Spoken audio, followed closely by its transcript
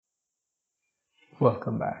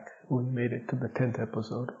Welcome back. We made it to the 10th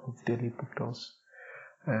episode of Daily Book Dose.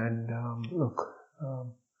 And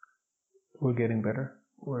we're getting better.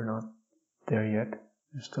 We're not there yet.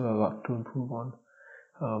 There's still a lot to improve on.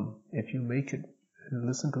 If you make it and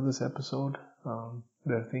listen to this episode,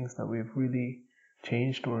 there are things that we've really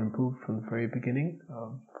changed or improved from the very beginning.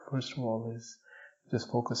 First of all is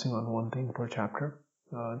just focusing on one thing per chapter.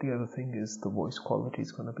 The other thing is the voice quality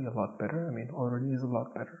is going to be a lot better. I mean, already is a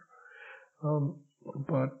lot better.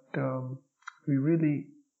 But we really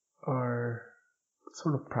are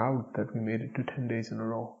sort of proud that we made it to 10 days in a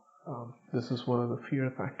row. This is one of the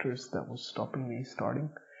fear factors that was stopping me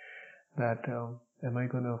starting. That am I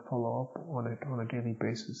going to follow up on it on a daily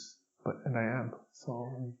basis? And I am.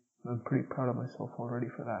 So I'm pretty proud of myself already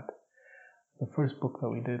for that. The first book that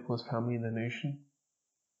we did was Family in the Nation.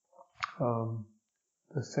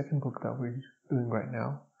 The second book that we're doing right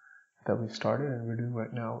now, that we started and we're doing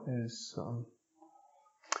right now, is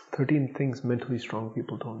 13 Things Mentally Strong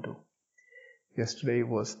People Don't Do. Yesterday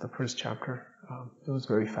was the first chapter. It was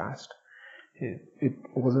very fast. It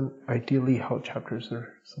wasn't ideally how chapters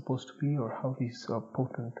are supposed to be or how these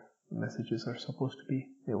potent messages are supposed to be.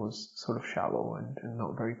 It was sort of shallow and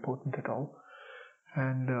not very potent at all.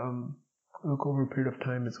 And look, over a period of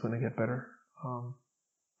time, it's going to get better.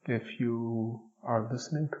 If you are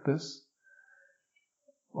listening to this,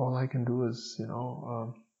 all I can do is,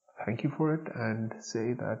 thank you for it and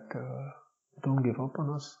say that don't give up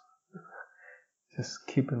on us. Just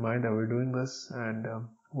keep in mind that we're doing this, and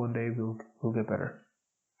one day we'll get better.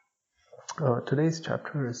 Today's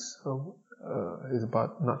chapter is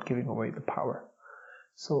about not giving away the power.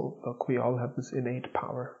 So look, we all have this innate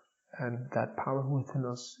power, and that power within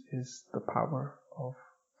us is the power of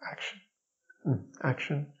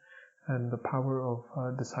action, and the power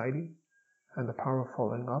of deciding, and the power of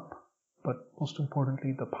following up, but most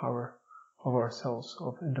importantly, the power of ourselves,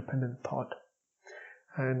 of independent thought.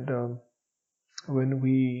 And when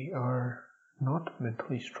we are not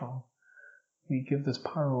mentally strong, we give this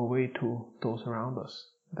power away to those around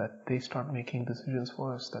us, that they start making decisions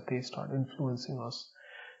for us, that they start influencing us,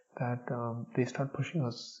 that they start pushing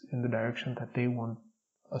us in the direction that they want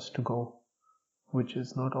us to go, which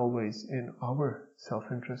is not always in our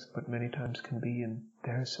self-interest, but many times can be in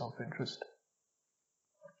their self-interest.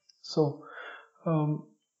 So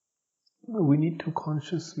we need to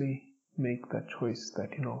consciously make that choice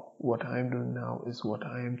that, what I am doing now is what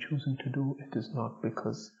I am choosing to do. It is not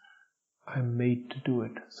because I'm made to do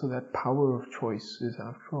it. So that power of choice is,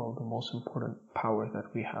 after all, the most important power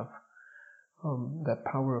that we have. That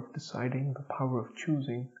power of deciding, the power of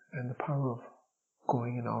choosing, and the power of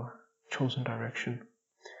going in our chosen direction.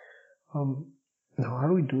 Now, how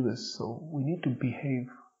do we do this? So we need to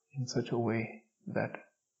behave in such a way that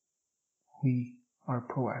we are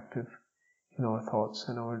proactive in our thoughts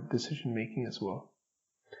and our decision making as well.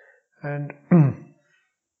 And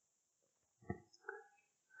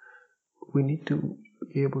we need to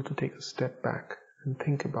be able to take a step back and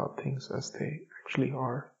think about things as they actually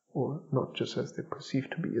are, or not just as they perceive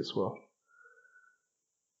to be as well.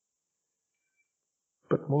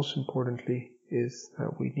 But most importantly is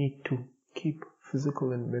that we need to keep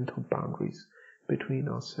physical and mental boundaries between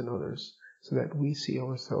us and others, so that we see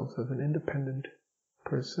ourselves as an independent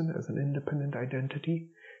person, as an independent identity,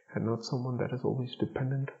 and not someone that is always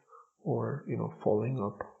dependent or, following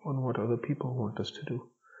up on what other people want us to do.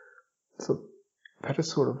 So that is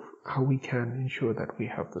sort of how we can ensure that we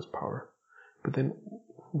have this power. But then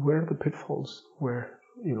where are the pitfalls where,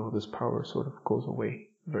 this power sort of goes away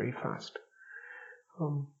very fast?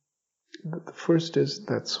 The first is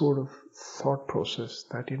that sort of thought process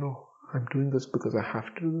that, I'm doing this because I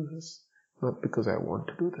have to do this, not because I want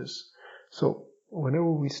to do this. So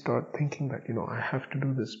whenever we start thinking that, I have to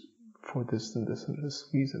do this for this and this and this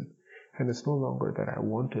reason, and it's no longer that I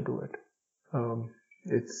want to do it,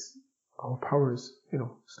 it's our power is,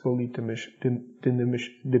 slowly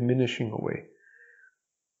diminishing away.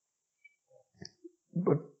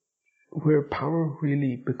 But where power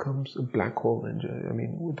really becomes a black hole,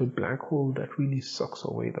 the black hole that really sucks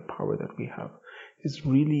away the power that we have, is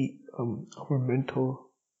really our mental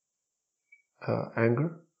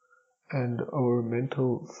anger and our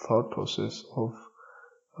mental thought process of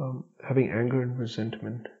having anger and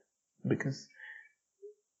resentment. Because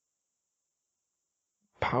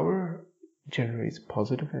power generates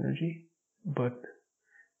positive energy, but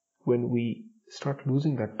when we start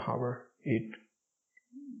losing that power, it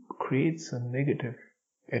creates a negative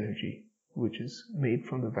energy, which is made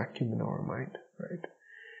from the vacuum in our mind, right?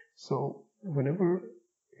 So whenever,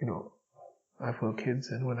 I've got kids,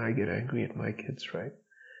 and when I get angry at my kids, right,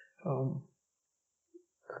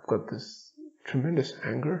 I've got this tremendous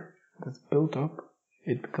anger that's built up.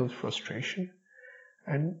 It becomes frustration.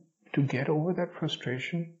 And to get over that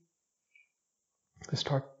frustration, I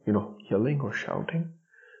start, yelling or shouting.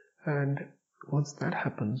 And once that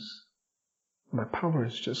happens, my power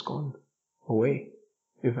is just gone away,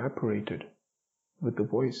 evaporated with the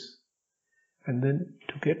voice. And then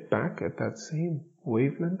to get back at that same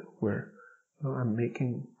wavelength where I'm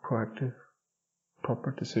making proactive,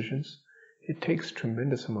 proper decisions, it takes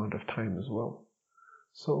tremendous amount of time as well.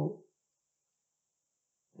 So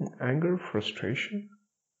anger, frustration,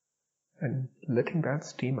 and letting that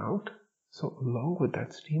steam out. So along with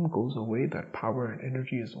that steam goes away that power and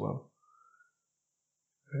energy as well.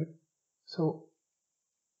 Right? So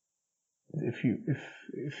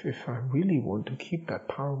if I really want to keep that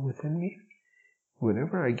power within me,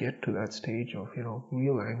 whenever I get to that stage of,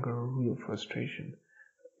 real anger, real frustration,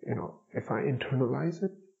 if I internalize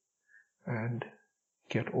it and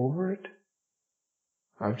get over it,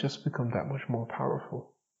 I've just become that much more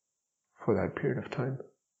powerful for that period of time.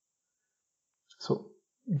 So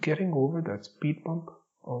getting over that speed bump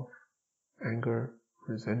of anger,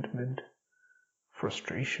 resentment,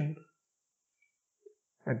 frustration,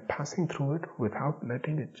 and passing through it without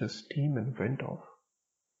letting it just steam and vent off,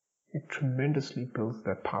 it tremendously builds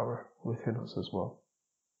that power within us as well,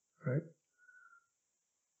 right?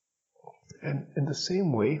 And in the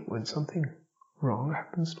same way, when something wrong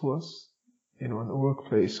happens to us, in the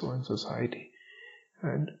workplace or in society,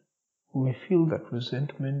 and we feel that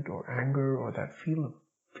resentment or anger or that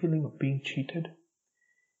feeling of being cheated,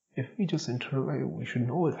 if we just internalize it, we should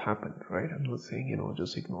know it's happened, right? I'm not saying,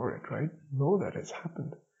 just ignore it, right? Know that it's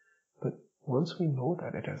happened. But once we know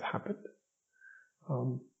that it has happened,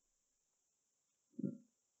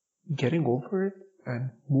 getting over it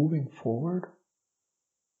and moving forward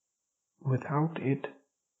without it,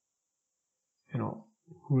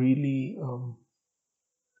 really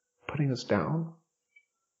putting us down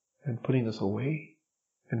and putting us away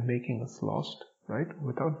and making us lost, right?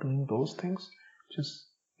 Without doing those things, just,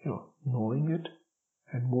 knowing it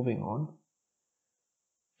and moving on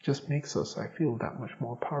just makes us, I feel, that much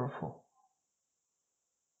more powerful.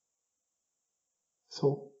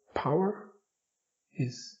 So power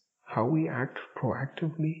is how we act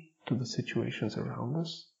proactively to the situations around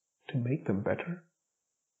us to make them better.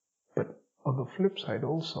 But on the flip side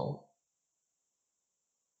also,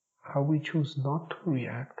 how we choose not to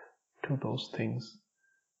react to those things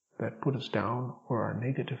that put us down or are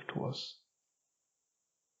negative to us.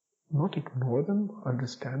 Not ignore them,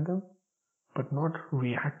 understand them, but not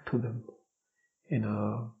react to them in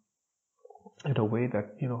a way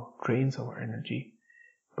that, drains our energy.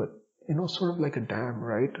 But, sort of like a dam,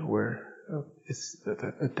 right? Where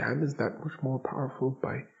a dam is that much more powerful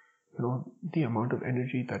by, the amount of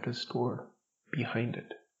energy that is stored behind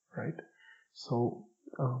it, right? So,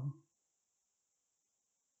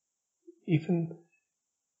 even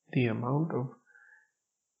the amount of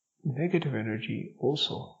negative energy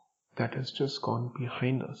also that has just gone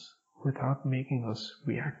behind us without making us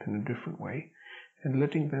react in a different way and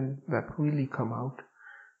letting that really come out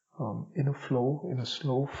in a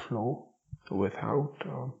slow flow without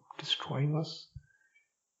destroying us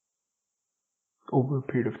over a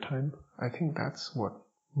period of time. I think that's what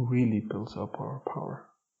really builds up our power.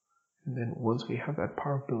 And then once we have that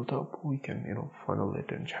power built up, we can, funnel it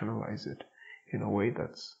and channelize it in a way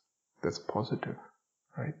that's positive,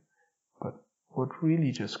 right? But what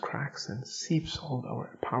really just cracks and seeps all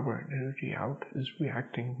our power and energy out is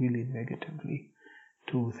reacting really negatively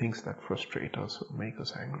to things that frustrate us or make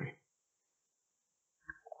us angry.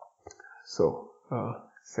 So,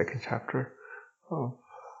 second chapter of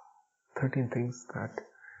 13 things that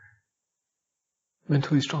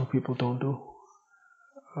mentally strong people don't do.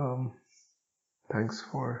 Thanks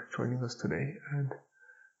for joining us today, and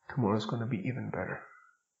tomorrow's going to be even better.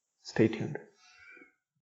 Stay tuned.